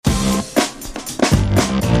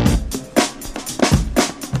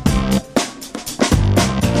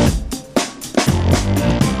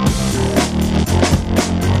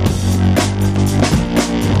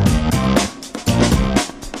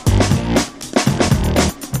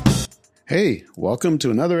Hey, welcome to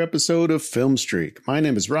another episode of Film Streak. My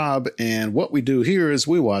name is Rob, and what we do here is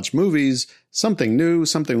we watch movies, something new,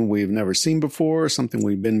 something we've never seen before, something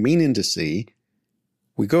we've been meaning to see.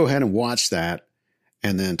 We go ahead and watch that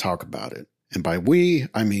and then talk about it. And by we,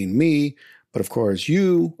 I mean me, but of course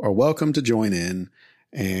you are welcome to join in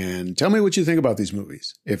and tell me what you think about these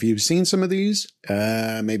movies. If you've seen some of these,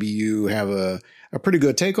 maybe you have a pretty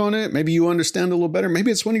good take on it. Maybe you understand a little better.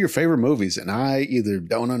 Maybe it's one of your favorite movies and I either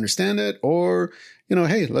don't understand it or,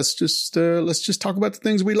 hey, let's just talk about the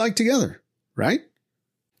things we like together, right?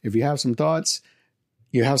 If you have some thoughts,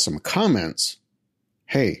 you have some comments,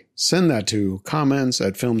 hey, send that to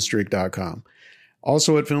comments@filmstreak.com.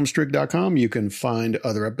 Also at filmstreak.com, you can find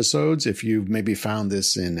other episodes. If you've maybe found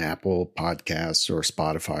this in Apple Podcasts or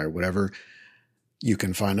Spotify or whatever, you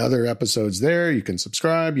can find other episodes there. You can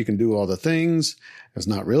subscribe. You can do all the things. There's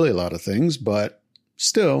not really a lot of things, but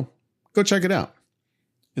still, go check it out.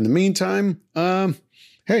 In the meantime,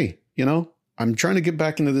 hey, I'm trying to get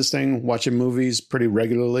back into this thing, watching movies pretty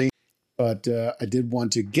regularly, but I did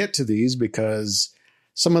want to get to these because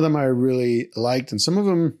some of them I really liked and some of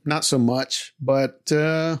them not so much, but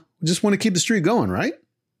just want to keep the streak going, right?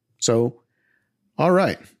 So, all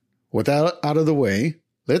right, with that out of the way,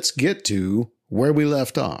 let's get to where we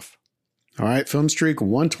left off. All right, Film Streak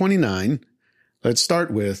 129. Let's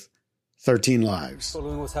start with 13 Lives.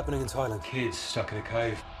 Following what's happening in Thailand. Kids stuck in a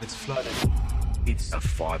cave. It's flooding. It's a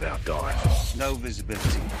 5-hour dive. No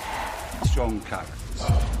visibility. Strong currents.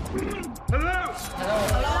 Hello!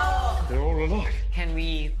 They're all alive. Can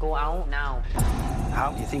we go out now?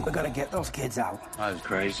 How do you think we're going to get those kids out? That was a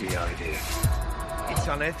crazy idea. It's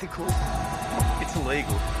unethical. It's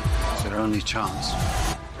illegal. It's their only chance.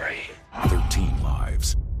 Right. 13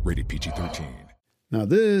 Lives. Rated PG-13. Now,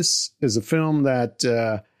 this is a film that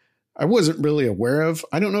I wasn't really aware of.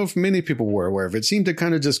 I don't know if many people were aware of it. It seemed to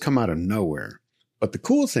kind of just come out of nowhere. But the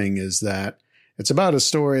cool thing is that it's about a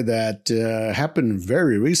story that happened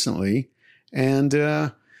very recently. And,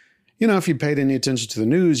 if you paid any attention to the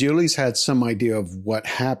news, you at least had some idea of what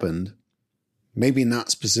happened. Maybe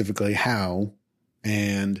not specifically how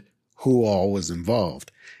and who all was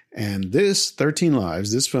involved. And this 13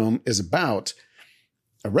 Lives, this film is about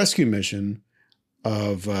a rescue mission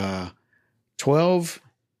of 12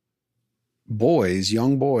 boys,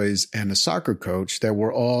 young boys, and a soccer coach that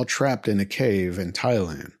were all trapped in a cave in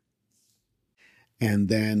Thailand. And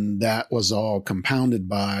then that was all compounded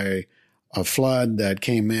by a flood that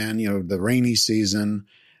came in, the rainy season.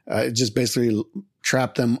 It just basically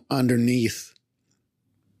trapped them underneath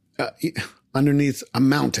a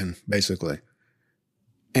mountain, basically.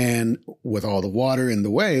 And with all the water in the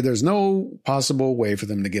way, there's no possible way for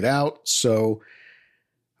them to get out. So,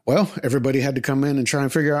 everybody had to come in and try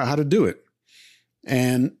and figure out how to do it.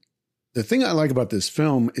 And the thing I like about this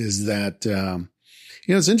film is that,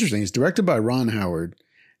 it's interesting. It's directed by Ron Howard.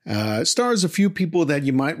 It stars a few people that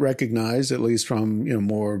you might recognize, at least from,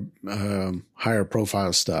 more higher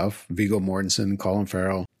profile stuff. Viggo Mortensen, Colin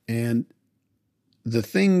Farrell. And the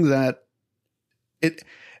thing that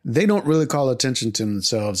they don't really call attention to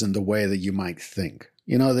themselves in the way that you might think.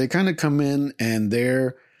 They kind of come in and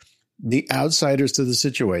they're the outsiders to the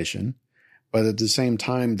situation, but at the same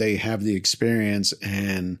time, they have the experience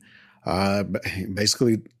and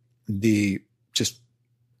basically the just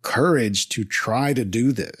courage to try to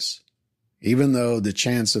do this, even though the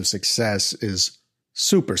chance of success is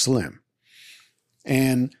super slim.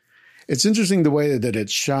 And it's interesting the way that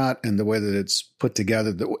it's shot and the way that it's put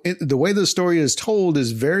together. The way the story is told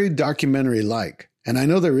is very documentary-like. And I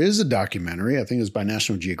know there is a documentary, I think it's by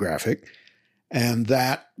National Geographic, and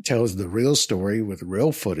that tells the real story with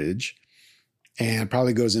real footage and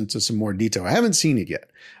probably goes into some more detail. I haven't seen it yet,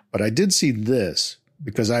 but I did see this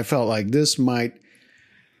because I felt like this might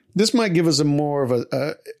give us a more of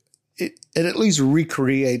it at least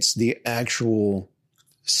recreates the actual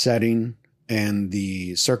setting and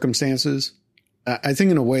the circumstances. I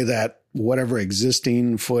think in a way that whatever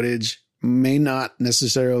existing footage may not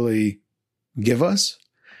necessarily give us.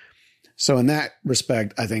 So in that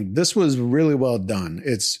respect, I think this was really well done.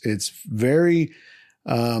 It's very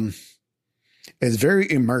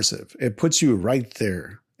immersive. It puts you right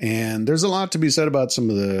there. And there's a lot to be said about some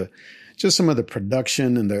of the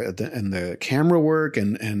production and the camera work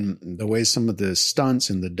and the way some of the stunts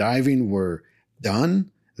and the diving were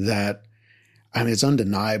done that, it's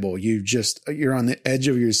undeniable. You're on the edge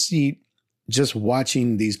of your seat just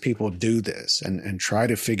watching these people do this and try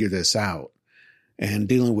to figure this out and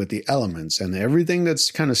dealing with the elements and everything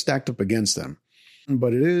that's kind of stacked up against them.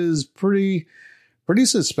 But it is pretty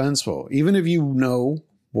suspenseful. Even if you know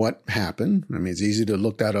what happened. I mean, it's easy to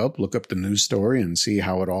look that up, look up the news story and see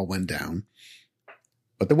how it all went down.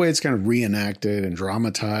 But the way it's kind of reenacted and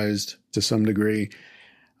dramatized to some degree,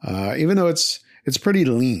 even though it's pretty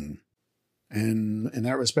lean. And in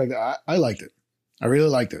that respect, I liked it. I really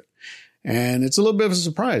liked it. And it's a little bit of a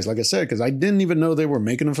surprise, like I said, because I didn't even know they were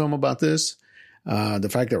making a film about this. The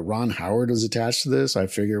fact that Ron Howard is attached to this, I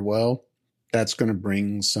figured, well, that's going to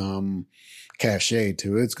bring some cachet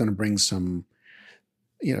to it. It's going to bring some,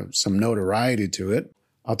 some notoriety to it.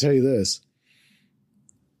 I'll tell you this.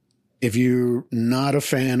 If you're not a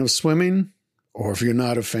fan of swimming, or if you're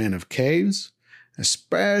not a fan of caves,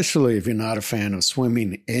 especially if you're not a fan of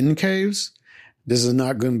swimming in caves, this is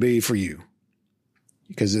not going to be for you.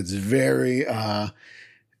 Because it's very,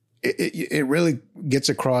 it really gets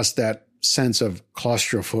across that sense of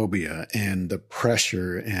claustrophobia and the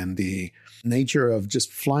pressure and the nature of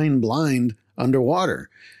just flying blind underwater,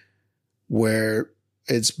 where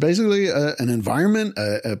it's basically an environment,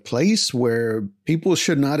 a place where people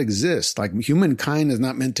should not exist. Like humankind is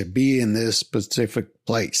not meant to be in this specific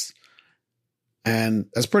place. And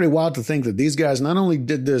that's pretty wild to think that these guys not only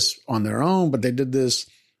did this on their own, but they did this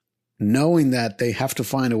knowing that they have to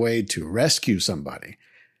find a way to rescue somebody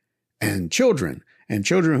and children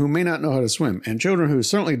who may not know how to swim and children who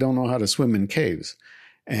certainly don't know how to swim in caves.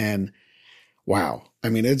 And wow. I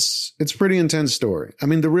mean, it's a pretty intense story. I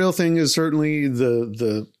mean, the real thing is certainly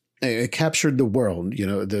it captured the world,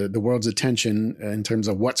 the world's attention in terms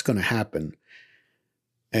of what's going to happen.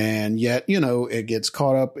 And yet, it gets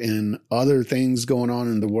caught up in other things going on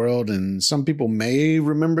in the world. And some people may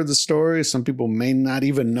remember the story. Some people may not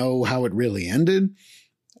even know how it really ended.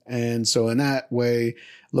 And so in that way,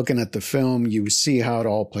 looking at the film, you see how it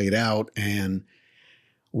all played out and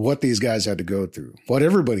what these guys had to go through, what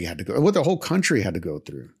everybody had to go, what the whole country had to go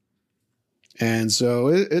through. And so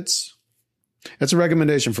it's a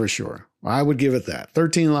recommendation for sure. I would give it that.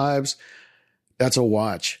 13 Lives. That's a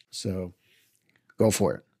watch. So go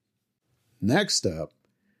for it. Next up.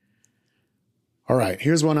 All right.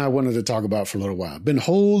 Here's one I wanted to talk about for a little while. I've been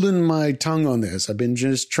holding my tongue on this. I've been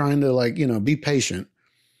just trying to be patient.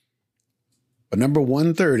 But number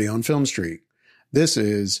 130 on Film Street, this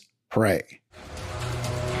is Prey.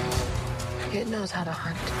 It knows how to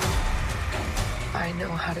hunt. I know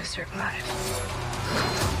how to survive.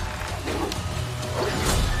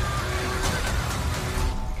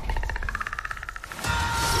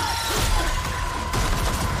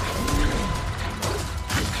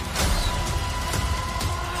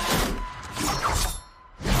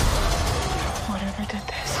 Whatever did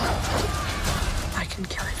this, I can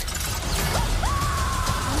kill it.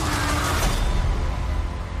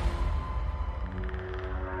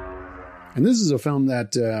 And this is a film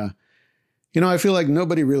that, I feel like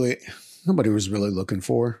nobody was really looking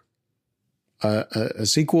for. A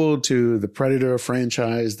sequel to the Predator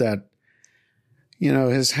franchise that,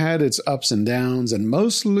 has had its ups and downs, and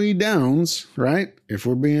mostly downs, right? If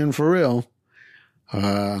we're being for real.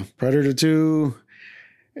 Predator 2,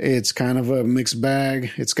 it's kind of a mixed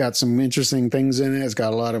bag. It's got some interesting things in it. It's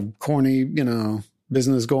got a lot of corny,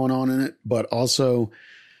 business going on in it, but also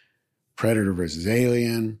Predator versus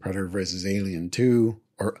Alien 2,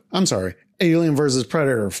 or I'm sorry, Alien versus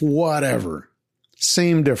Predator, whatever.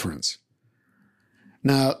 Same difference.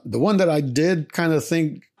 Now, the one that I did kind of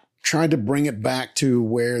think tried to bring it back to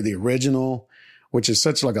where the original, which is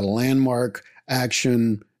such like a landmark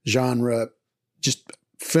action genre, just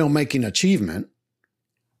filmmaking achievement,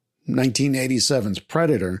 1987's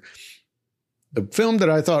Predator, the film that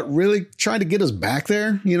I thought really tried to get us back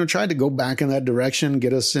there, tried to go back in that direction,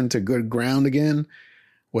 get us into good ground again,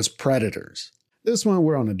 was Predators. This one,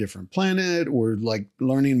 we're on a different planet. We're like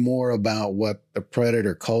learning more about what the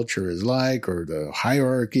Predator culture is like, or the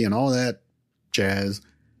hierarchy and all that jazz.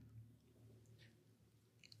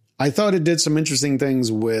 I thought it did some interesting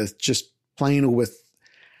things with just playing with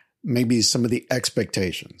maybe some of the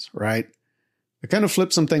expectations, right? It kind of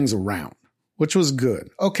flipped some things around, which was good.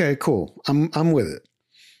 Okay, cool. I'm with it.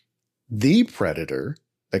 The Predator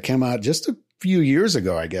that came out just a few years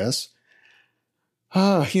ago, I guess.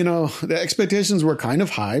 The expectations were kind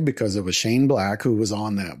of high because it was Shane Black who was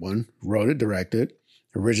on that one, wrote it, directed.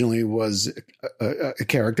 Originally was a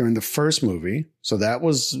character in the first movie. So that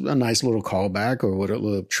was a nice little callback, or a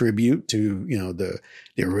little tribute to, the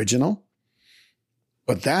original.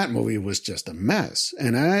 But that movie was just a mess.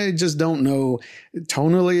 And I just don't know.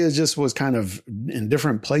 Tonally, it just was kind of in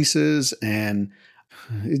different places. And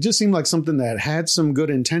it just seemed like something that had some good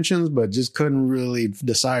intentions, but just couldn't really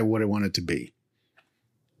decide what it wanted to be.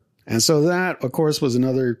 And so that, of course, was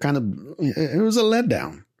another kind of, it was a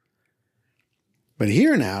letdown. But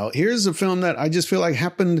here's a film that I just feel like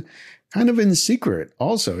happened kind of in secret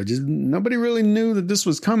also. Nobody really knew that this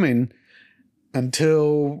was coming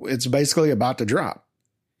until it's basically about to drop.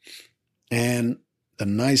 And the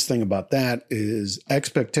nice thing about that is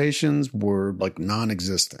expectations were like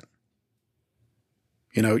non-existent.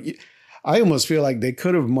 You know, I almost feel like they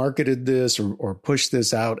could have marketed this or pushed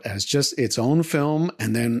this out as just its own film.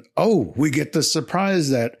 And then, we get the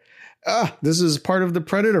surprise that, this is part of the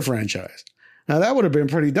Predator franchise. Now that would have been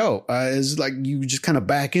pretty dope. It's like you just kind of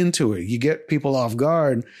back into it. You get people off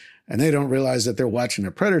guard and they don't realize that they're watching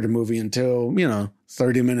a Predator movie until,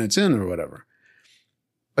 30 minutes in or whatever.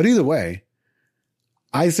 But either way,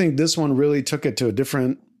 I think this one really took it to a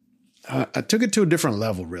different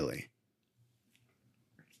level, really.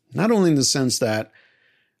 Not only in the sense that,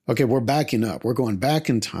 okay, we're backing up. We're going back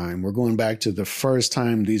in time. We're going back to the first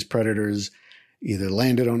time these predators either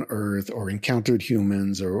landed on Earth or encountered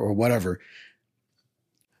humans or whatever.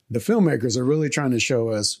 The filmmakers are really trying to show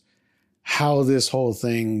us how this whole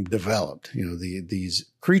thing developed.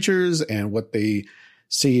 These creatures and what they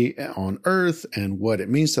see on Earth and what it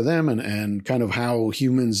means to them and kind of how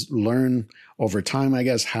humans learn over time, I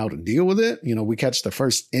guess, how to deal with it. We catch the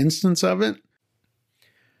first instance of it.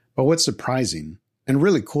 But what's surprising and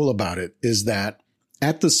really cool about it is that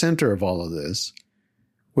at the center of all of this,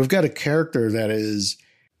 we've got a character that is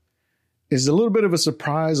a little bit of a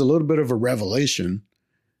surprise, a little bit of a revelation.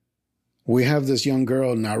 We have this young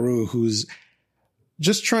girl, Naru, who's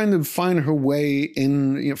just trying to find her way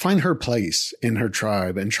find her place in her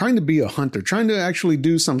tribe and trying to be a hunter, trying to actually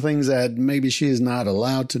do some things that maybe she is not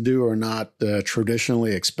allowed to do or not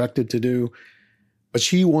traditionally expected to do. But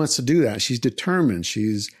she wants to do that. She's determined.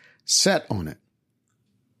 She's set on it.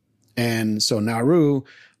 And so Naru,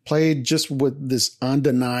 played just with this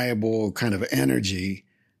undeniable kind of energy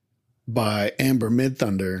by Amber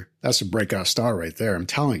Midthunder, that's a breakout star right there. I'm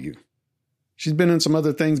telling you. She's been in some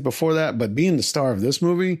other things before that, but being the star of this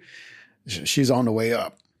movie, she's on the way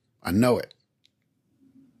up. I know it.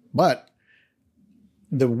 But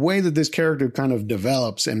the way that this character kind of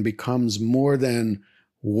develops and becomes more than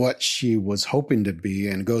what she was hoping to be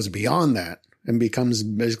and goes beyond that and becomes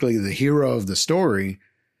basically the hero of the story,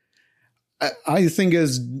 I think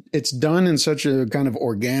it's done in such a kind of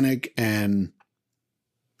organic and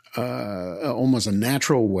almost a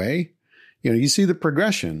natural way. You see the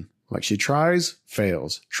progression. Like she tries,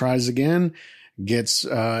 fails, tries again, gets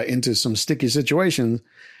into some sticky situations,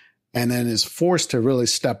 and then is forced to really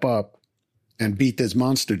step up and beat this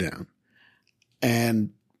monster down.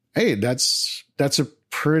 And hey, that's a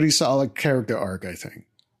pretty solid character arc, I think.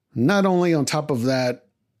 Not only on top of that,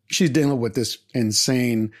 she's dealing with this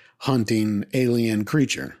insane hunting alien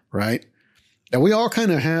creature, right? That we all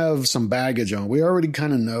kind of have some baggage on. We already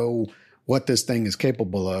kind of know what this thing is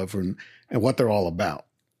capable of and what they're all about.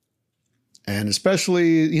 And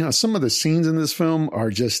especially, some of the scenes in this film are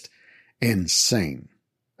just insane.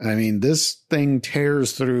 I mean, this thing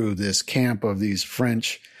tears through this camp of these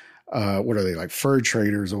French, what are they, like fur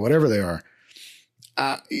traders or whatever they are.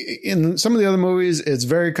 In some of the other movies, it's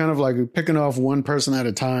very kind of like picking off one person at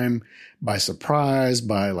a time by surprise,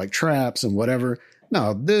 by like traps and whatever.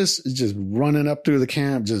 No, this is just running up through the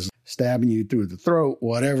camp, just stabbing you through the throat,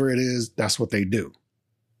 whatever it is, that's what they do.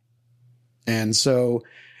 And so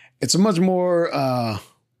it's a much more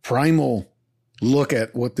primal look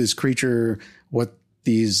at what this creature,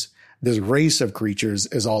 this race of creatures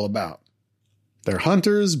is all about. They're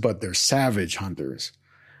hunters, but they're savage hunters.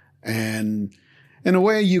 And in a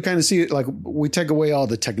way, you kind of see it like we take away all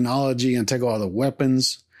the technology and take all the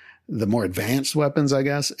weapons, the more advanced weapons, I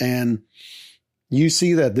guess. And you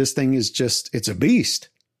see that this thing is it's a beast.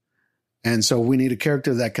 And so we need a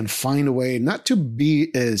character that can find a way not to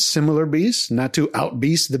be a similar beast, not to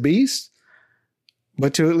outbeast the beast,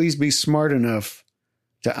 but to at least be smart enough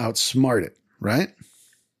to outsmart it, right?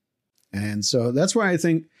 And so that's why I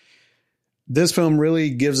think this film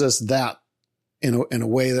really gives us that in a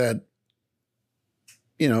way that,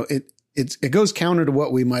 it goes counter to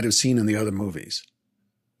what we might have seen in the other movies.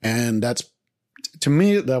 And that's, to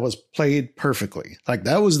me, that was played perfectly. Like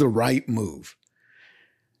that was the right move.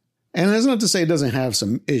 And that's not to say it doesn't have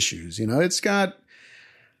some issues. It's got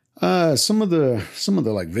some of the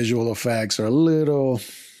like visual effects are leave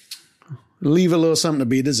a little something to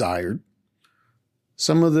be desired.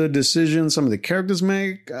 Some of the decisions some of the characters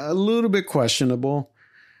make a little bit questionable.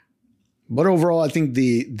 But overall, I think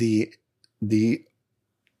the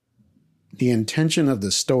intention of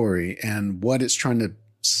the story and what it's trying to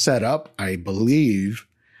set up, I believe,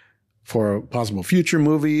 for a possible future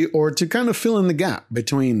movie or to kind of fill in the gap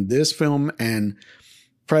between this film and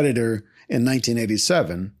Predator in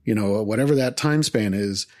 1987, whatever that time span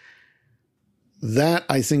is, that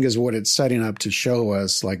I think is what it's setting up to show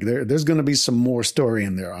us. Like there's going to be some more story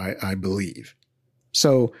in there, I believe.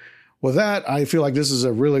 So with that, I feel like this is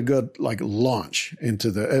a really good launch into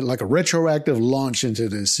a retroactive launch into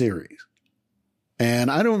this series. And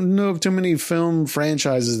I don't know of too many film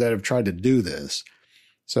franchises that have tried to do this.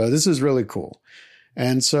 So this is really cool.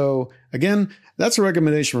 And so again, that's a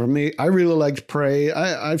recommendation from me. I really liked Prey.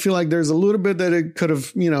 I feel like there's a little bit that it could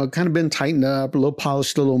have, kind of been tightened up, a little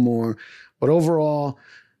polished a little more. But overall,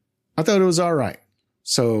 I thought it was all right.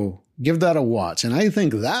 So give that a watch. And I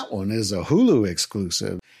think that one is a Hulu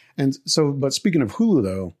exclusive. And so, but speaking of Hulu,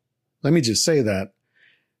 though, let me just say that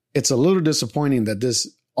it's a little disappointing that this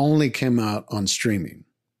only came out on streaming.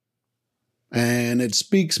 And it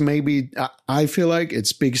speaks I feel like it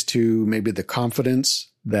speaks to maybe the confidence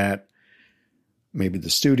that maybe the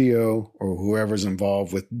studio or whoever's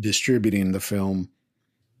involved with distributing the film.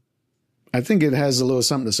 I think it has a little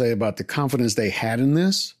something to say about the confidence they had in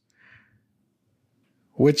this,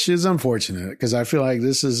 which is unfortunate because I feel like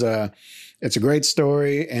this is it's a great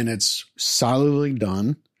story and it's solidly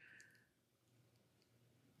done.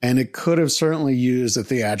 And it could have certainly used a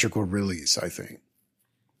theatrical release, I think.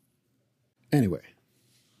 Anyway,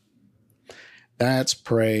 that's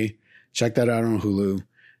Prey. Check that out on Hulu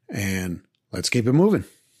and let's keep it moving.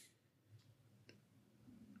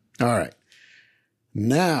 All right.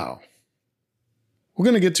 Now, we're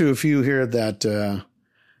going to get to a few here that,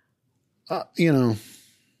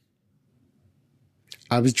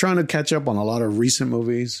 I was trying to catch up on a lot of recent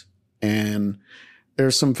movies, and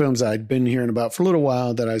there's some films I'd been hearing about for a little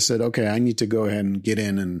while that I said, okay, I need to go ahead and get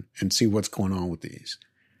in and see what's going on with these.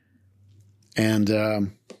 And,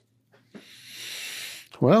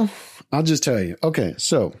 well, I'll just tell you. Okay,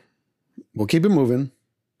 so we'll keep it moving.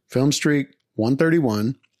 Film Streak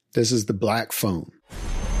 131. This is The Black Phone.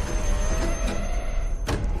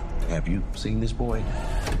 Have you seen this boy?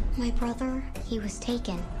 My brother, he was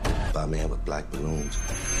taken. By a man with black balloons.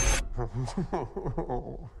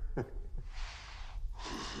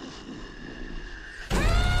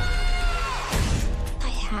 I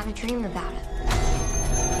had a dream about it.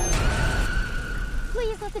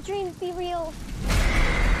 Please let the dreams be real.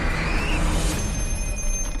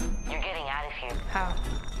 You're getting out of here. How?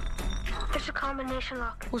 There's a combination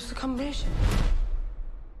lock. What's the combination?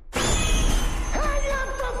 Hang up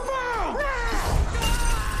the phone!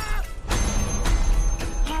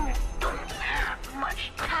 You don't have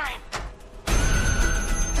much time.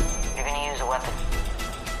 You're gonna use a weapon.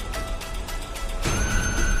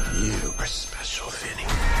 You are special, Vinny.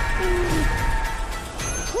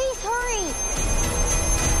 Please hurry!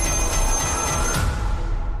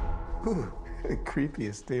 Ooh, the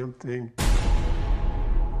creepiest damn thing.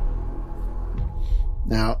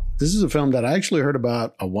 Now, this is a film that I actually heard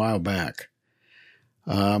about a while back.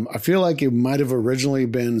 I feel like it might have originally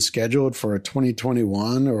been scheduled for a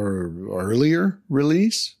 2021 or earlier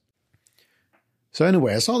release. So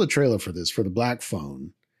anyway, I saw the trailer for this, for The Black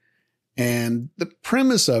Phone. And the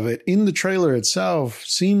premise of it in the trailer itself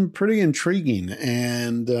seemed pretty intriguing.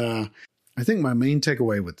 And I think my main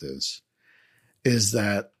takeaway with this is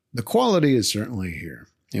that the quality is certainly here.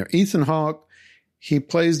 Ethan Hawke, he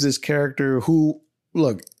plays this character who,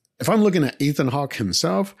 look, if I'm looking at Ethan Hawke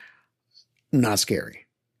himself, not scary,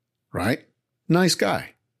 right? Nice guy.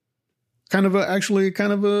 Kind of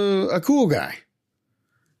a cool guy.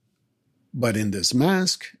 But in this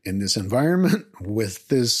mask, in this environment, with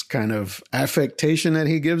this kind of affectation that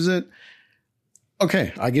he gives it,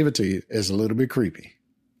 okay, I give it to you, it's a little bit creepy.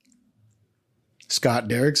 Scott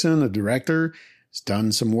Derrickson, the director, has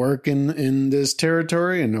done some work in this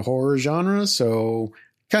territory, in the horror genre, so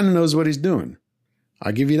kind of knows what he's doing.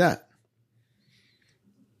 I'll give you that.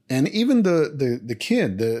 And even the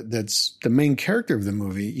kid, that's the main character of the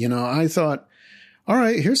movie, I thought, all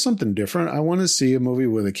right, here's something different. I want to see a movie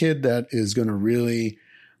with a kid that is going to really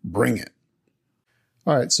bring it.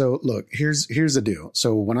 All right, so look, here's the deal.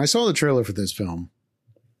 So when I saw the trailer for this film,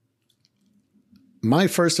 my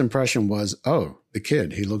first impression was, oh, the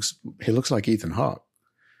kid, he looks like Ethan Hawke.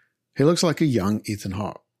 He looks like a young Ethan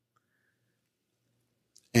Hawke.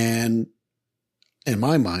 And in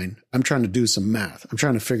my mind, I'm trying to do some math. I'm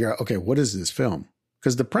trying to figure out, okay, what is this film?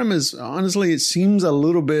 Because the premise, honestly, it seems a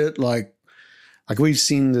little bit like we've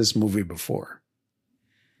seen this movie before.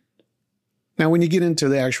 Now, when you get into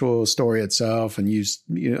the actual story itself and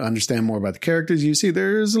you understand more about the characters, you see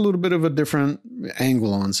there's a little bit of a different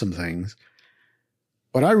angle on some things.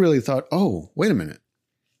 But I really thought, oh, wait a minute.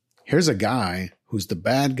 Here's a guy who's the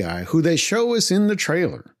bad guy who they show us in the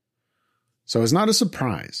trailer. So it's not a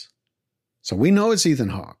surprise. So we know it's Ethan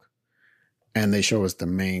Hawke. And they show us the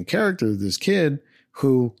main character, this kid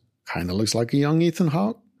who kind of looks like a young Ethan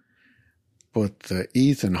Hawke. But the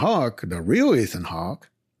Ethan Hawke, the real Ethan Hawke,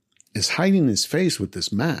 is hiding his face with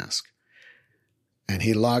this mask. And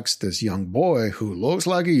he locks this young boy who looks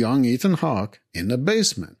like a young Ethan Hawke in the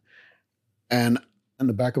basement. And in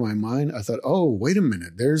the back of my mind, I thought, oh, wait a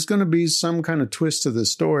minute. There's going to be some kind of twist to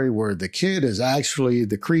this story where the kid is actually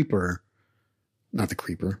the creeper. Not the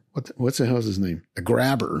creeper. What's the hell's his name? The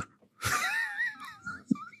grabber.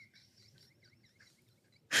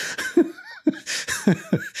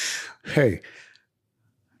 Hey,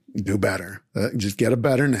 do better. Just get a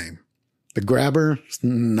better name. The grabber?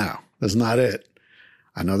 No, that's not it.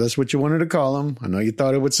 I know that's what you wanted to call him. I know you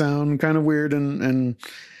thought it would sound kind of weird and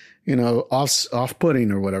you know,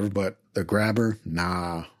 off-putting or whatever, but the grabber?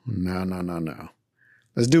 No.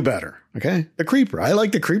 Let's do better, okay? The creeper. I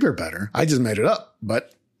like the creeper better. I just made it up,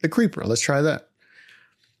 but the creeper. Let's try that.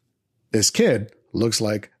 This kid looks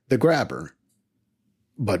like the grabber,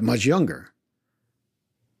 but much younger.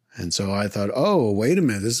 And so I thought, oh, wait a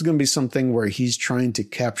minute. This is going to be something where he's trying to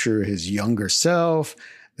capture his younger self.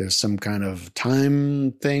 There's some kind of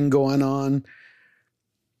time thing going on.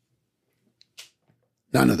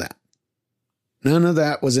 None of that. None of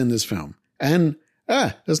that was in this film. And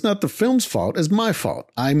it's not the film's fault. It's my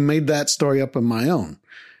fault. I made that story up on my own.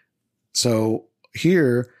 So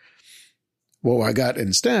here, what I got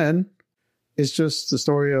instead is just the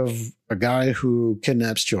story of a guy who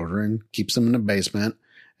kidnaps children, keeps them in the basement,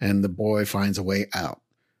 and the boy finds a way out.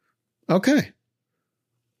 Okay.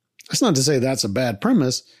 That's not to say that's a bad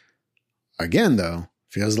premise. Again, though,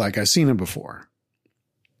 feels like I've seen it before.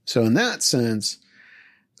 So in that sense,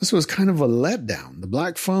 this was kind of a letdown. The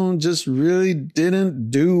Black Phone just really didn't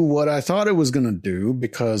do what I thought it was going to do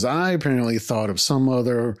because I apparently thought of some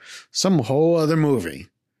whole other movie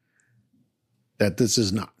that this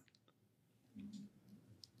is not.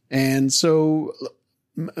 And so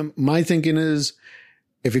my thinking is,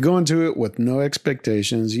 if you go into it with no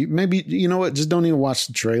expectations, you know what? Just don't even watch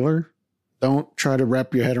the trailer. Don't try to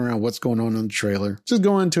wrap your head around what's going on in the trailer. Just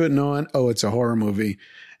go into it knowing, oh, it's a horror movie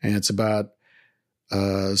and it's about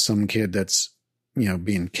some kid that's,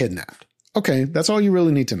 being kidnapped. Okay, that's all you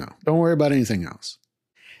really need to know. Don't worry about anything else.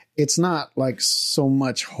 It's not like so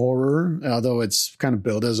much horror, although it's kind of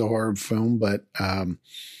billed as a horror film, but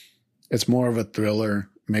it's more of a thriller.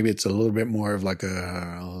 Maybe it's a little bit more of like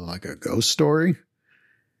a ghost story.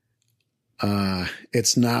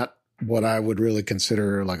 It's not what I would really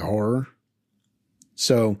consider like horror.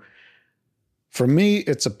 So for me,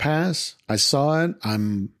 it's a pass. I saw it.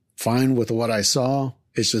 I'm fine with what I saw.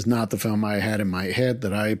 It's just not the film I had in my head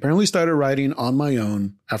that I apparently started writing on my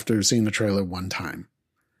own after seeing the trailer one time.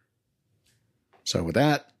 So with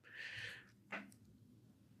that,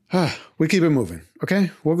 we keep it moving.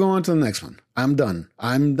 Okay. We'll go on to the next one. I'm done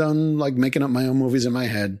like making up my own movies in my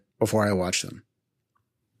head before I watch them.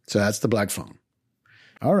 So that's The Black Phone.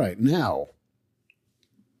 All right. Now,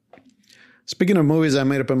 speaking of movies I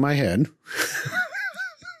made up in my head,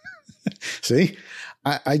 see,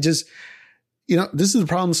 I just, this is the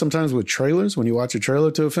problem sometimes with trailers. When you watch a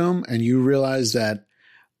trailer to a film and you realize that,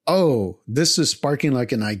 oh, this is sparking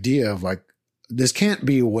like an idea of like, this can't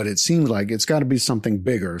be what it seems like. It's got to be something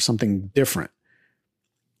bigger, something different.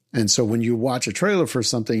 And so when you watch a trailer for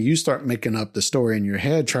something, you start making up the story in your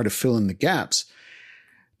head, try to fill in the gaps.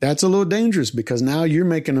 That's a little dangerous because now you're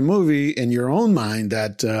making a movie in your own mind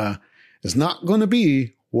that is not going to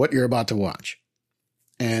be what you're about to watch.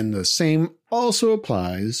 And the same also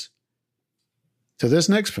applies to this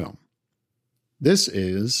next film. This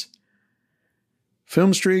is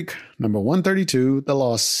Film Streak number 132, The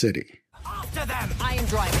Lost City. After them! I am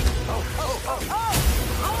driving.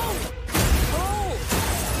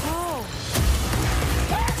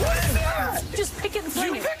 What is that? Just pick it and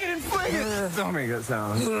fling it. You pick it and fling it. Don't make that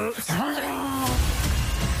sound.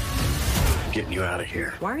 Getting you out of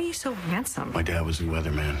here. Why are you so handsome? My dad was a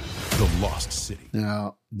weatherman. The Lost City.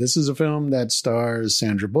 Now, this is a film that stars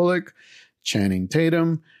Sandra Bullock, Channing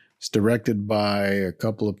Tatum. It's directed by a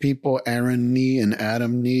couple of people, Aaron Nee and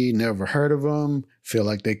Adam Nee. Never heard of them. Feel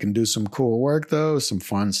like they can do some cool work, though. Some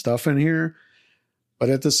fun stuff in here. But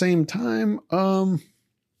at the same time,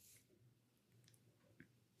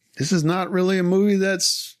 this is not really a movie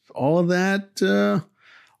that's all that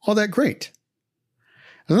great.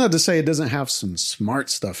 That's not to say it doesn't have some smart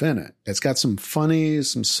stuff in it. It's got some funny,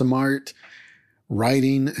 some smart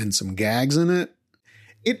writing and some gags in it.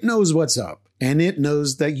 It knows what's up, and it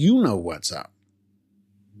knows that you know what's up.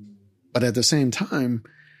 But at the same time,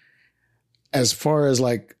 as far as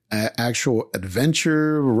like actual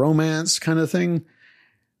adventure, romance kind of thing,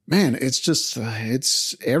 man, it's just,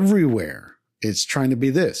 it's everywhere. it's trying to be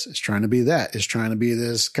this. It's trying to be that. It's trying to be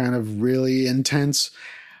this kind of really intense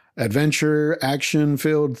adventure,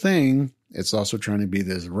 action-filled thing. It's also trying to be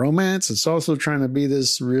this romance. It's also trying to be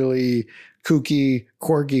this really kooky,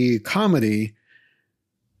 quirky comedy.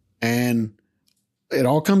 And it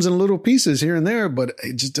all comes in little pieces here and there, but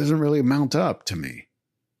it just doesn't really mount up to me.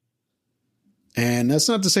 And that's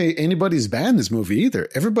not to say anybody's bad in this movie either.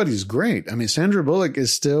 Everybody's great. I mean, Sandra Bullock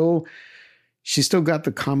she's still got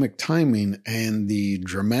the comic timing and the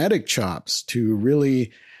dramatic chops to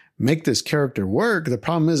really make this character work. The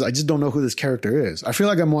problem is I just don't know who this character is. I feel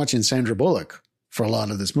like I'm watching Sandra Bullock for a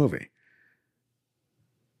lot of this movie.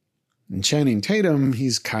 And Channing Tatum,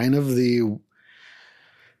 he's kind of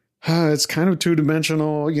it's kind of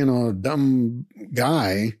two-dimensional, dumb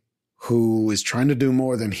guy who is trying to do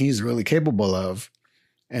more than he's really capable of.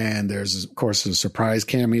 And there's, of course, a surprise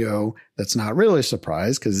cameo that's not really a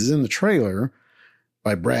surprise because it's in the trailer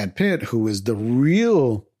by Brad Pitt, who is the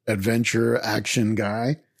real adventure action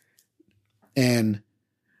guy. And,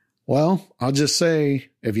 well, I'll just say,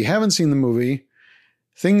 if you haven't seen the movie,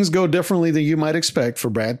 things go differently than you might expect for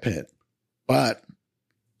Brad Pitt. But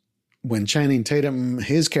when Channing Tatum,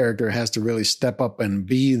 his character, has to really step up and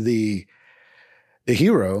be the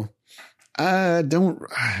hero, I don't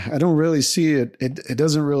really see it. It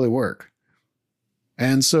doesn't really work.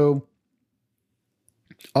 And so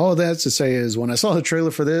all of that's to say is when I saw the trailer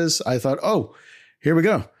for this, I thought, oh, here we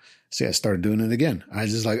go. See, I started doing it again. I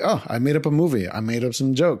just I made up a movie. I made up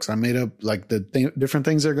some jokes. I made up the different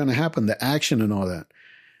things that are going to happen, the action and all that.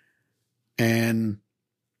 And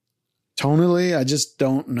tonally, I just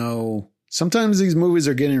don't know. Sometimes these movies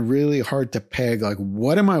are getting really hard to peg. Like,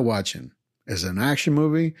 what am I watching? Is it an action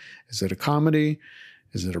movie? Is it a comedy?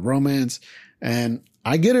 Is it a romance? And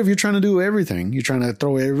I get it if you're trying to do everything. You're trying to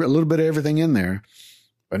throw a little bit of everything in there.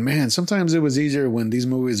 But man, sometimes it was easier when these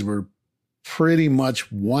movies were pretty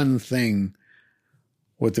much one thing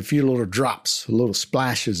with a few little drops, little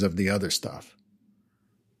splashes of the other stuff.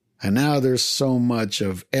 And now there's so much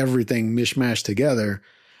of everything mishmashed together.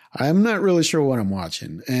 I'm not really sure what I'm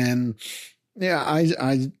watching. And yeah,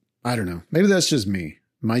 I don't know. Maybe that's just me.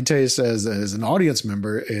 My taste as an audience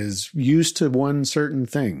member is used to one certain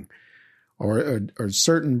thing or a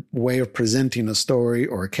certain way of presenting a story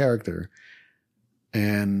or a character.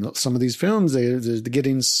 And some of these films, they're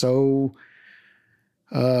getting so,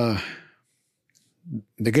 they're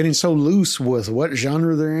getting so loose with what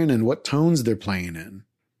genre they're in and what tones they're playing in.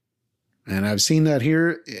 And I've seen that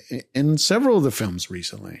here in several of the films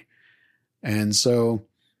recently. And so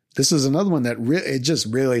this is another one that it just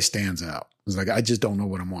really stands out. It's like, I just don't know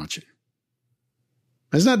what I'm watching.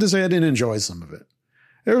 It's not to say I didn't enjoy some of it.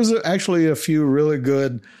 There was actually a few really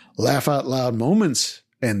good laugh out loud moments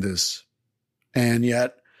in this. And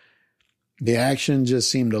yet the action just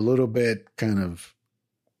seemed a little bit kind of,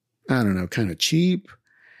 kind of cheap.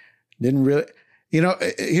 Didn't really,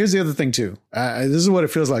 here's the other thing too. This is what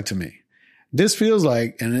it feels like to me. This feels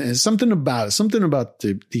like, and it's something about it, something about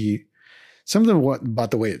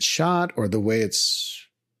about the way it's shot or the way it's,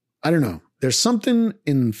 I don't know. There's something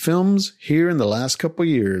in films here in the last couple of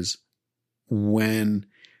years when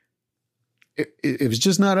it was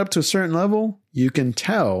just not up to a certain level. You can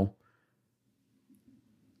tell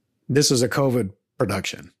this is a COVID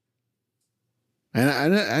production. And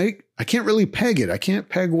I can't really peg it. I can't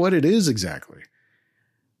peg what it is exactly.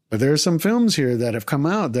 But there are some films here that have come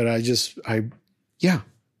out that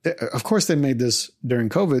of course they made this during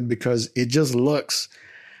COVID because it just looks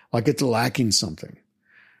like it's lacking something.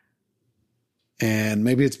 And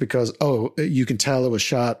maybe it's because, you can tell it was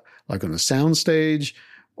shot like on a sound stage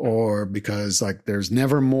or because like there's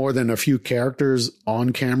never more than a few characters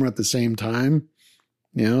on camera at the same time,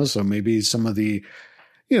 so maybe some of the,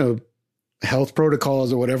 health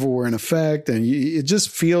protocols or whatever were in effect. And it just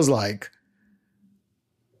feels like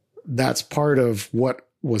that's part of what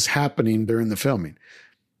was happening during the filming.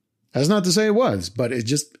 That's not to say it was, but it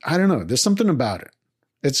just, I don't know. There's something about it.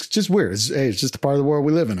 It's just weird. It's just a part of the world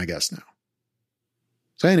we live in, I guess, now.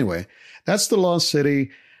 So anyway, that's The Lost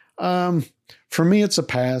City. For me, it's a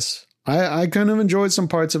pass. I kind of enjoyed some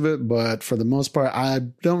parts of it, but for the most part, I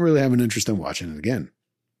don't really have an interest in watching it again.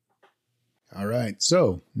 All right.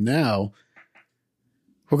 So now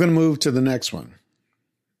we're going to move to the next one.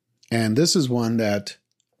 And this is one that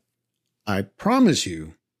I promise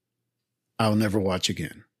you I'll never watch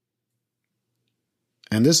again.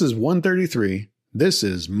 And this is 133. This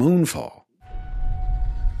is Moonfall.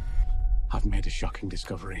 I've made a shocking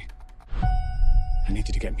discovery. I need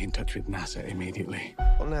you to get me in touch with NASA immediately.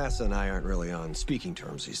 Well, NASA and I aren't really on speaking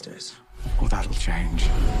terms these days. Well, that'll change.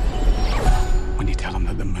 When you tell them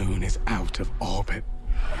that the moon is out of orbit.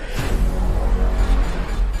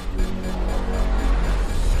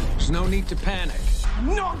 There's no need to panic.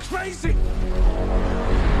 I'm not crazy!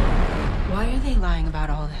 Why are they lying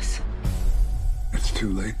about all this? It's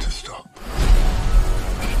too late to stop.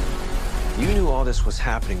 You knew all this was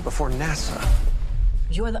happening before NASA.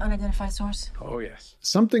 You're the unidentified source? Oh, yes.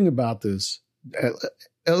 Something about this,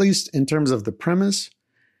 at least in terms of the premise,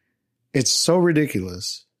 it's so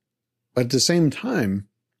ridiculous. But at the same time,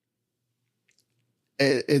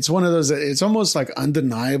 it's one of those, it's almost like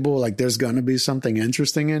undeniable, like there's going to be something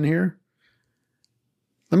interesting in here.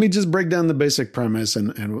 Let me just break down the basic premise and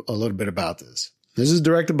a little bit about this. This is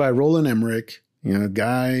directed by Roland Emmerich, a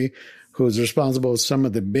guy who's responsible for some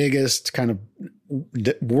of the biggest kind of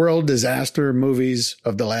world disaster movies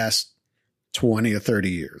of the last 20 or 30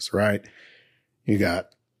 years, right? You got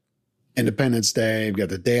Independence Day, you've got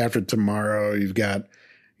The Day After Tomorrow, you've got,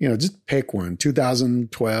 just pick one,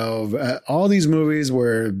 2012, all these movies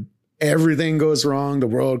where everything goes wrong, the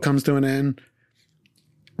world comes to an end.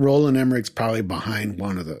 Roland Emmerich's probably behind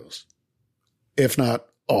one of those, if not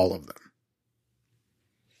all of them.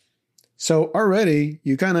 So already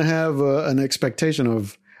you kind of have an expectation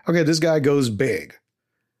of, okay, this guy goes big.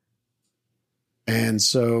 And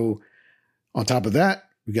so on top of that,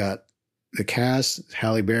 we got the cast,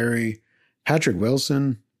 Halle Berry, Patrick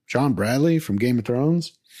Wilson, John Bradley from Game of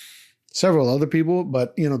Thrones, several other people.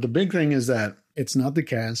 But, the big thing is that it's not the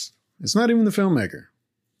cast. It's not even the filmmaker.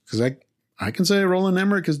 Because I can say Roland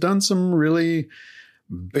Emmerich has done some really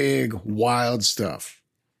big, wild stuff.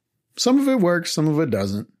 Some of it works, some of it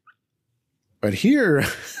doesn't. But here,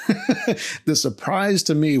 the surprise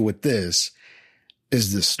to me with this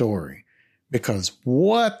is the story. Because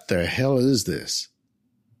what the hell is this?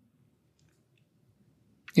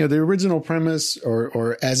 The original premise,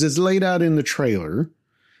 or as is laid out in the trailer,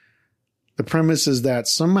 the premise is that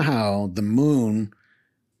somehow the moon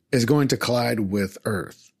is going to collide with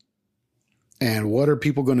Earth. And what are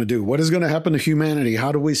people going to do? What is going to happen to humanity?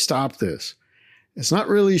 How do we stop this? It's not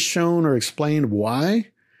really shown or explained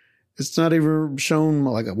why. It's not even shown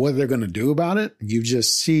like what they're going to do about it. You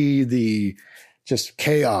just see the just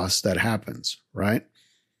chaos that happens, right?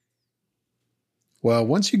 Well,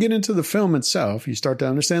 once you get into the film itself, you start to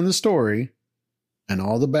understand the story and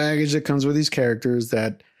all the baggage that comes with these characters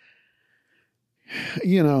that,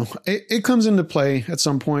 it comes into play at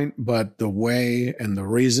some point, but the way and the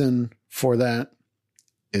reason for that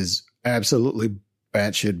is absolutely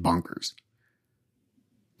batshit bonkers.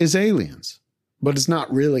 It's aliens, but it's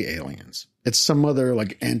not really aliens. It's some other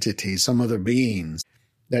like entity, some other beings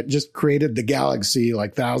that just created the galaxy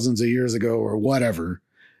like thousands of years ago or whatever.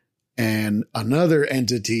 And another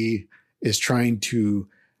entity is trying to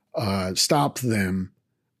stop them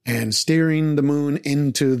and steering the moon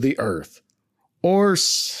into the Earth or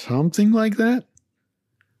something like that.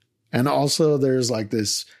 And also there's like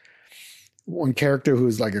this one character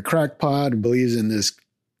who's like a crackpot and believes in this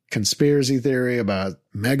conspiracy theory about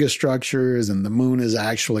megastructures and the moon is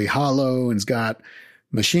actually hollow and it's got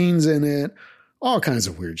machines in it, all kinds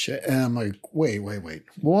of weird shit. And I'm like, wait.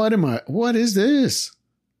 What is this?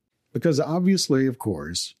 Because obviously, of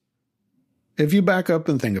course, if you back up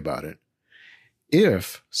and think about it,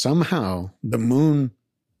 if somehow the moon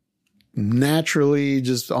naturally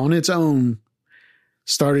just on its own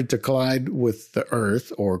started to collide with the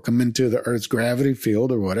Earth or come into the Earth's gravity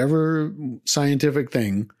field or whatever scientific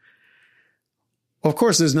thing, of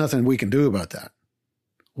course, there's nothing we can do about that.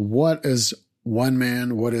 What is one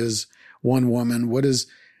man? What is one woman? What is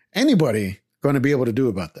anybody going to be able to do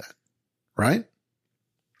about that? Right?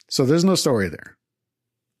 So there's no story there.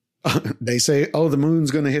 They say, oh, the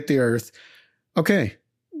moon's going to hit the Earth. Okay.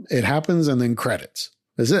 It happens and then credits.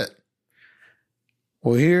 That's it.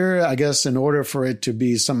 Well, here, I guess in order for it to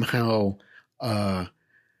be somehow to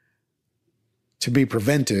be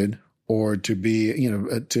prevented or to be,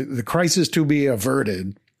 to the crisis to be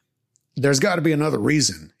averted, there's got to be another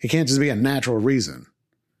reason. It can't just be a natural reason.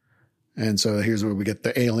 And so here's where we get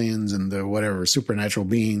the aliens and the whatever supernatural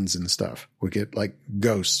beings and stuff. We get like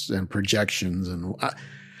ghosts and projections and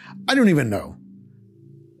I don't even know.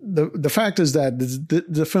 The fact is that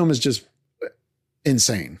the film is just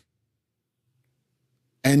insane.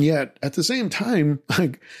 And yet at the same time,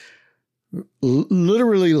 like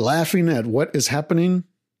literally laughing at what is happening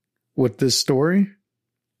with this story.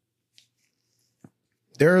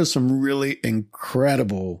 There are some really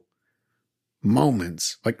incredible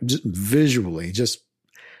moments, like just visually, just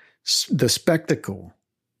the spectacle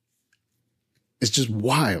is just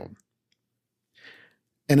wild.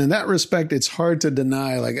 And in that respect, it's hard to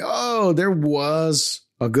deny like, oh, there was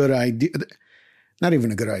a good idea. Not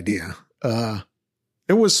even a good idea.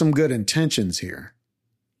 There was some good intentions here.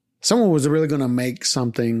 Someone was really going to make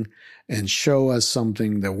something and show us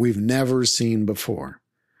something that we've never seen before.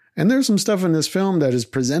 And there's some stuff in this film that is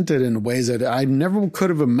presented in ways that I never could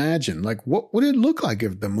have imagined. Like, what would it look like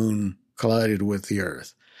if the moon collided with the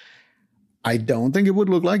earth? I don't think it would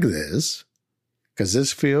look like this, because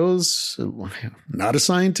this feels not a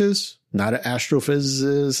scientist, not an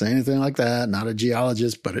astrophysicist, anything like that, not a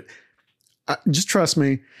geologist, but just trust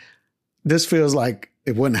me, this feels like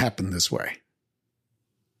it wouldn't happen this way.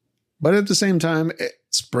 But at the same time,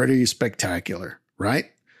 it's pretty spectacular,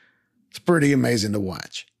 right? It's pretty amazing to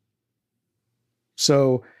watch.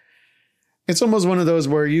 So it's almost one of those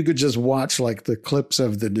where you could just watch like the clips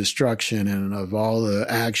of the destruction and of all the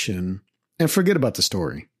action and forget about the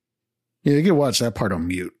story. You can watch that part on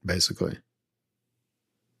mute, basically.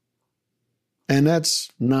 And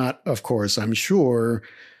that's not, of course, I'm sure,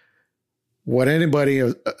 what anybody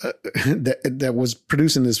that was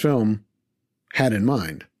producing this film had in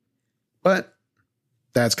mind. But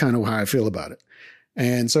that's kind of how I feel about it.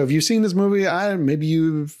 And so if you've seen this movie, maybe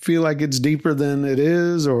you feel like it's deeper than it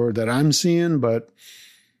is or that I'm seeing, but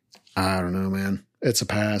I don't know, man. It's a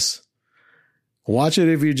pass. Watch it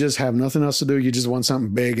if you just have nothing else to do. You just want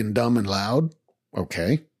something big and dumb and loud.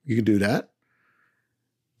 Okay, you can do that.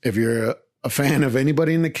 If you're a fan of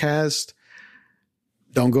anybody in the cast,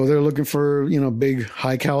 don't go there looking for, big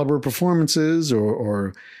high caliber performances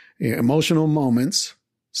or emotional moments.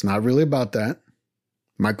 It's not really about that.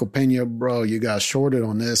 Michael Pena, bro, you got shorted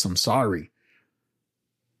on this. I'm sorry.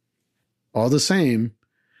 All the same,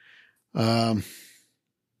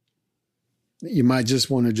 you might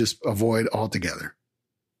just want to just avoid altogether.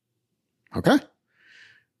 Okay?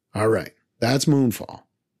 All right. That's Moonfall.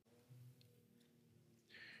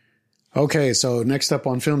 Okay, so next up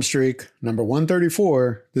on Film Streak, number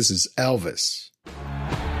 134, this is Elvis.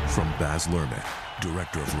 From Baz Luhrmann,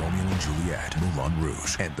 director of Romeo and Juliet, Moulin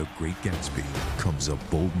Rouge, and The Great Gatsby, comes a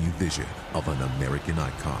bold new vision of an American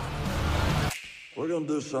icon. We're gonna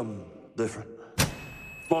do something different.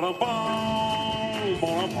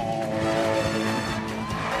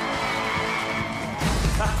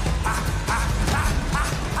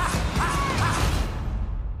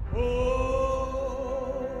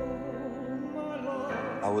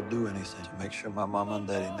 I would do anything to make sure my mama and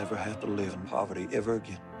daddy never have to live in poverty ever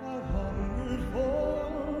again.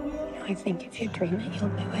 I think if you dream it, you'll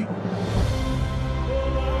do it.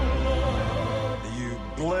 You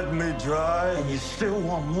bled me dry and you still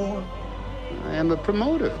want more? I am a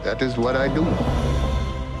promoter. That is what I do.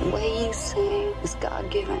 The way you sing is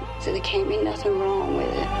God-given, so there can't be nothing wrong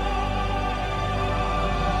with it.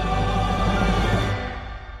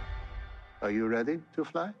 Are you ready to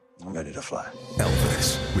fly? I'm ready to fly.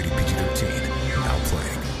 Elvis, rated PG-13, now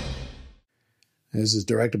playing. This is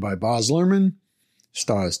directed by Baz Luhrmann,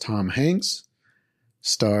 stars Tom Hanks,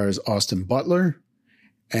 stars Austin Butler,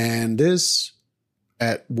 and this,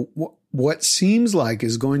 at what seems like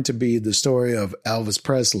is going to be the story of Elvis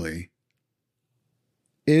Presley,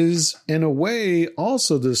 is in a way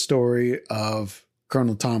also the story of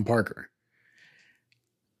Colonel Tom Parker,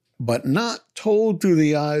 but not told through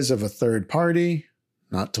the eyes of a third party,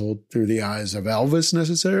 not told through the eyes of Elvis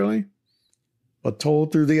necessarily, but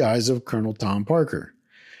told through the eyes of Colonel Tom Parker,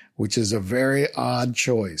 which is a very odd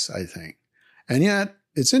choice, I think. And yet,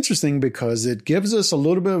 it's interesting because it gives us a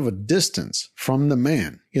little bit of a distance from the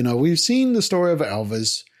man. We've seen the story of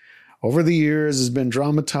Elvis over the years, has been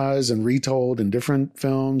dramatized and retold in different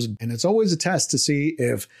films. And it's always a test to see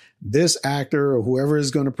if this actor or whoever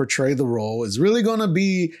is going to portray the role is really going to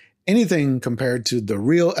be anything compared to the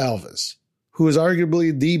real Elvis, who is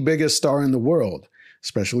arguably the biggest star in the world,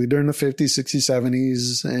 especially during the 50s, 60s,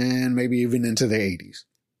 70s, and maybe even into the 80s.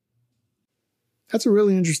 That's a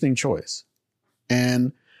really interesting choice.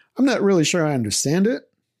 And I'm not really sure I understand it,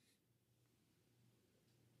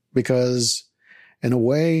 because in a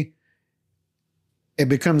way, it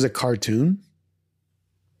becomes a cartoon.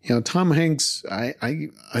 Tom Hanks, I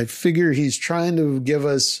figure he's trying to give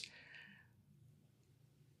us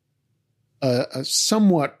a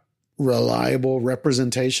somewhat reliable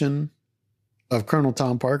representation of Colonel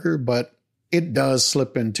Tom Parker, but it does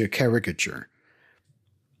slip into caricature.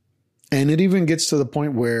 And it even gets to the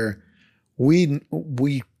point where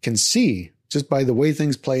we can see, just by the way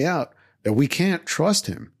things play out, that we can't trust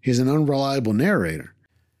him. He's an unreliable narrator.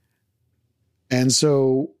 And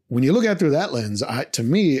so when you look at it through that lens, to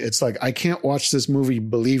me, it's like I can't watch this movie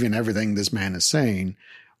believing everything this man is saying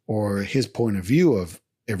or his point of view of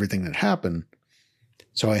everything that happened.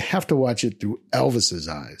 So I have to watch it through Elvis's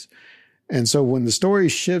eyes. And so when the story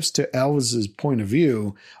shifts to Elvis's point of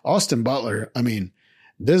view, Austin Butler,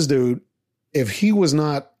 this dude, if he was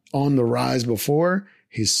not on the rise before,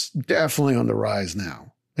 he's definitely on the rise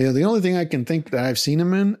now. You know, the only thing I can think that I've seen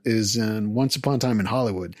him in is in Once Upon a Time in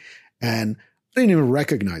Hollywood. And I didn't even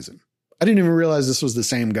recognize him. I didn't even realize this was the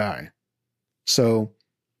same guy. So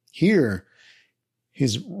here,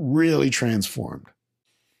 he's really transformed.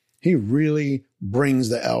 He really brings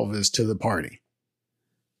the Elvis to the party.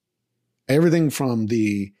 Everything from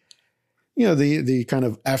the kind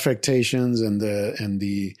of affectations and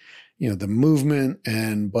the movement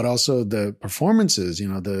but also the performances,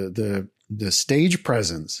 the stage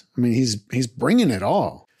presence. I mean, he's bringing it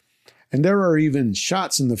all. And there are even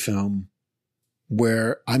shots in the film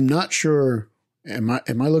where I'm not sure, am I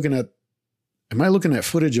looking at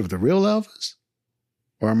footage of the real Elvis,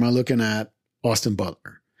 or am I looking at Austin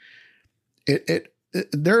Butler?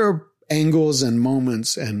 There are angles and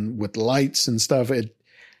moments and with lights and stuff,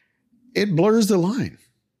 it blurs the line.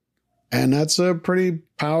 And that's a pretty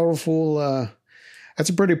powerful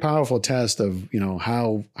test of,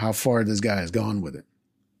 how far this guy has gone with it.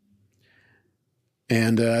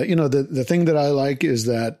 And, the thing that I like is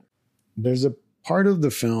that there's a part of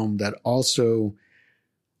the film that also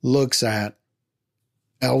looks at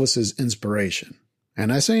Elvis's inspiration.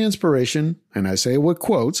 And I say inspiration, and I say it with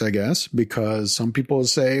quotes, I guess, because some people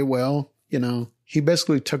say, well, he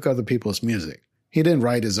basically took other people's music. He didn't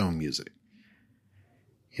write his own music.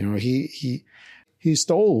 He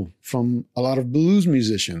stole from a lot of blues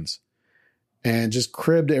musicians and just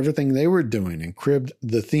cribbed everything they were doing and cribbed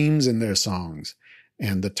the themes in their songs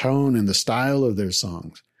and the tone and the style of their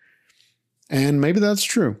songs. And maybe that's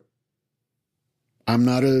true. I'm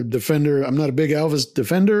not a defender. I'm not a big Elvis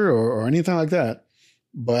defender or anything like that,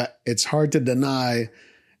 but it's hard to deny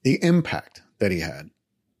the impact that he had,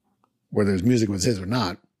 whether his music was his or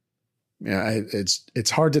not. Yeah,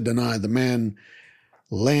 it's hard to deny the man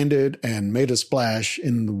landed and made a splash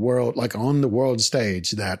in the world, like on the world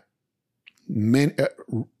stage, that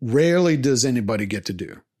rarely does anybody get to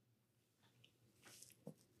do.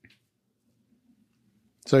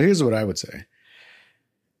 So here's what I would say.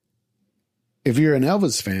 If you're an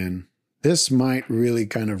Elvis fan, this might really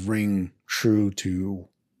kind of ring true to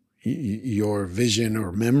your vision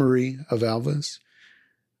or memory of Elvis.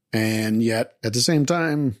 And yet, at the same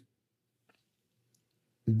time,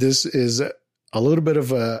 this is a little bit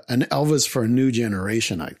of an Elvis for a new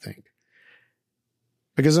generation, I think.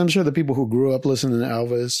 Because I'm sure the people who grew up listening to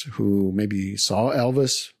Elvis, who maybe saw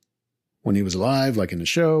Elvis when he was alive, like in the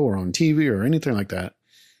show or on TV or anything like that,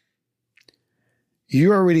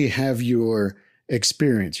 you already have your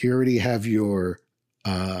experience. You already have your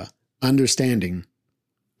understanding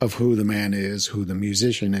of who the man is, who the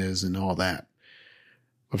musician is, and all that.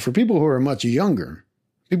 But for people who are much younger,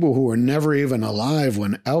 people who were never even alive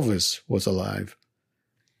when Elvis was alive,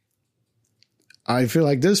 I feel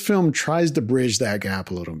like this film tries to bridge that gap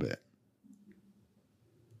a little bit.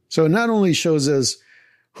 So it not only shows us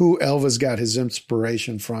who Elvis got his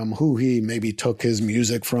inspiration from, who he maybe took his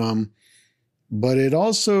music from, but it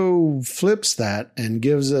also flips that and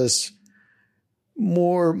gives us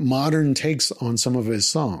more modern takes on some of his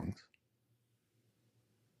songs.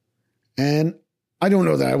 And I don't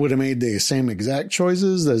know that I would have made the same exact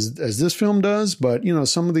choices as this film does, but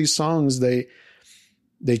some of these songs, they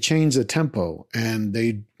change the tempo, and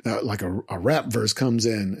they like a rap verse comes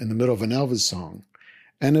in the middle of an Elvis song.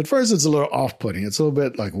 And at first it's a little off-putting. It's a little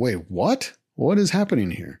bit like, wait, what? What is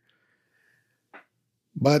happening here?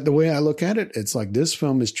 But the way I look at it, it's like this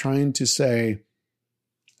film is trying to say,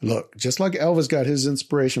 look, just like Elvis got his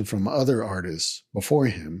inspiration from other artists before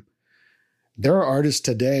him, there are artists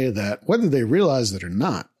today that, whether they realize it or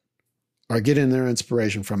not, are getting their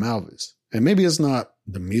inspiration from Elvis. And maybe it's not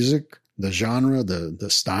the music, the genre, the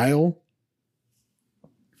style,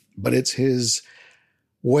 but it's his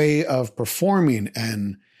way of performing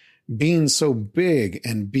and being so big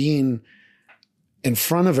and being in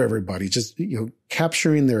front of everybody, just,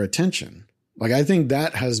 capturing their attention. Like, I think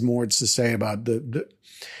that has more to say about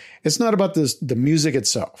it's not about the music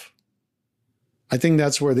itself. I think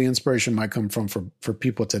that's where the inspiration might come from for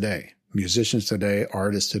people today, musicians today,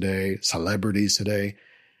 artists today, celebrities today.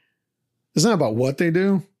 It's not about what they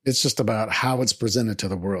do. It's just about how it's presented to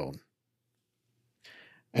the world.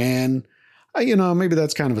 And, maybe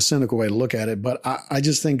that's kind of a cynical way to look at it, but I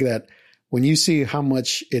just think that when you see how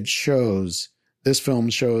much it shows, this film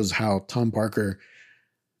shows how Tom Parker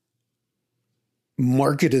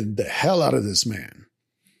marketed the hell out of this man,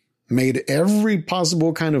 made every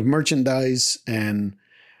possible kind of merchandise and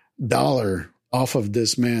dollar off of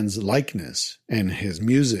this man's likeness and his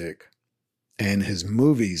music and his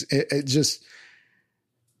movies.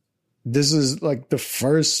 This is like the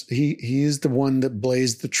first, he's the one that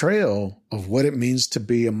blazed the trail of what it means to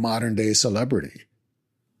be a modern day celebrity.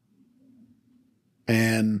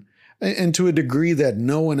 and to a degree that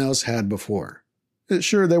no one else had before.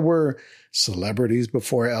 Sure, there were celebrities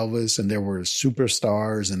before Elvis, and there were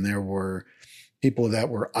superstars, and there were people that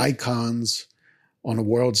were icons on a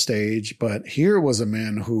world stage. But here was a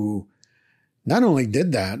man who not only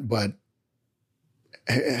did that, but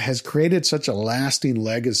has created such a lasting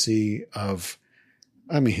legacy of,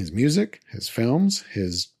 his music, his films,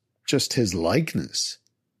 his likeness,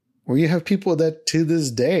 where you have people that to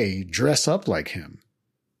this day dress up like him.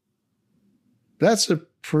 That's a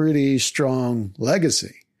pretty strong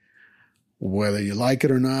legacy. Whether you like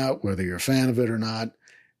it or not, whether you're a fan of it or not,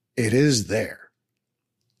 it is there.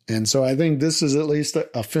 And so I think this is at least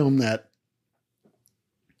a film that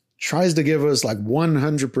tries to give us like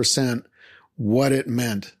 100% what it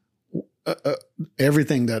meant,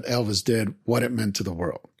 everything that Elvis did, what it meant to the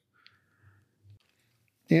world.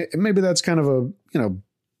 Maybe that's kind of a,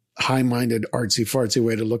 high-minded, artsy-fartsy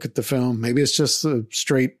way to look at the film. Maybe it's just a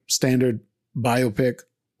straight, standard biopic,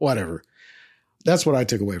 whatever. That's what I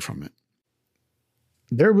took away from it.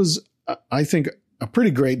 There was, I think, a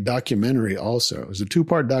pretty great documentary also. It was a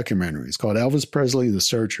 2-part documentary. It's called Elvis Presley, The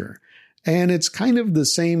Searcher. And it's kind of the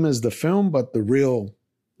same as the film, but the real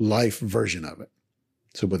life version of it.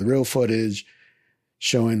 So with real footage,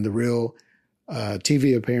 showing the real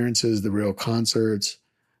TV appearances, the real concerts,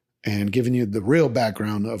 and giving you the real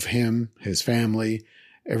background of him, his family,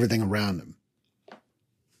 everything around him.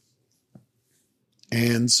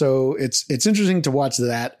 And so it's interesting to watch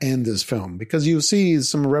that and this film, because you see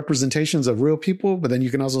some representations of real people, but then you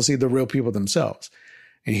can also see the real people themselves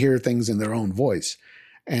and hear things in their own voice.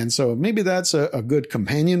 And so maybe that's a good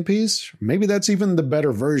companion piece. Maybe that's even the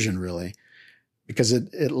better version, really, because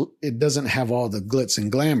it doesn't have all the glitz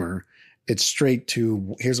and glamour. It's straight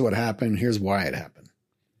to, here's what happened, here's why it happened.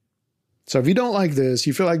 So if you don't like this,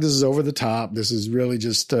 you feel like this is over the top, this is really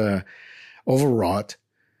just overwrought,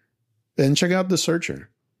 then check out The Searcher.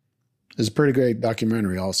 It's a pretty great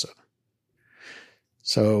documentary also.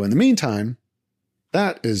 So in the meantime,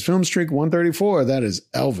 that is Film Streak 134. That is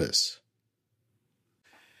Elvis.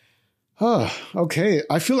 Oh, okay.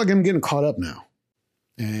 I feel like I'm getting caught up now.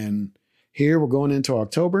 And here we're going into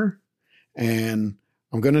October, and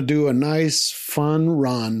I'm going to do a nice, fun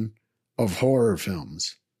run of horror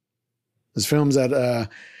films. It's films that,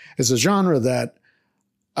 it's a genre that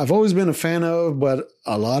I've always been a fan of, but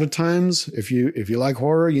a lot of times, if you like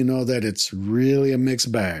horror, you know that it's really a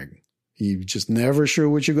mixed bag. You're just never sure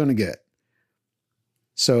what you're going to get.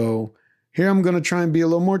 So here I'm going to try and be a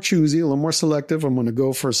little more choosy, a little more selective. I'm going to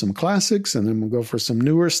go for some classics, and then I'm going to go for some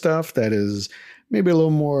newer stuff that is maybe a little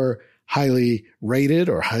more highly rated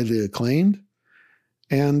or highly acclaimed.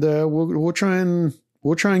 And we'll try and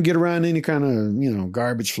get around any kind of,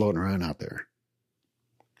 garbage floating around out there.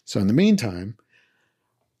 So in the meantime,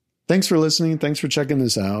 thanks for listening. Thanks for checking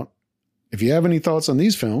this out. If you have any thoughts on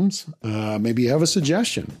these films, maybe you have a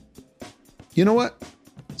suggestion. You know what?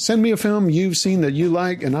 Send me a film you've seen that you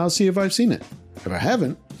like, and I'll see if I've seen it. If I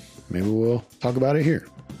haven't, maybe we'll talk about it here.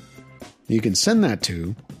 You can send that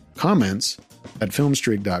to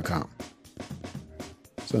comments@filmstreak.com.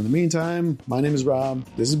 So in the meantime, my name is Rob.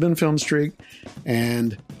 This has been Film Streak,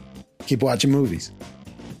 and keep watching movies.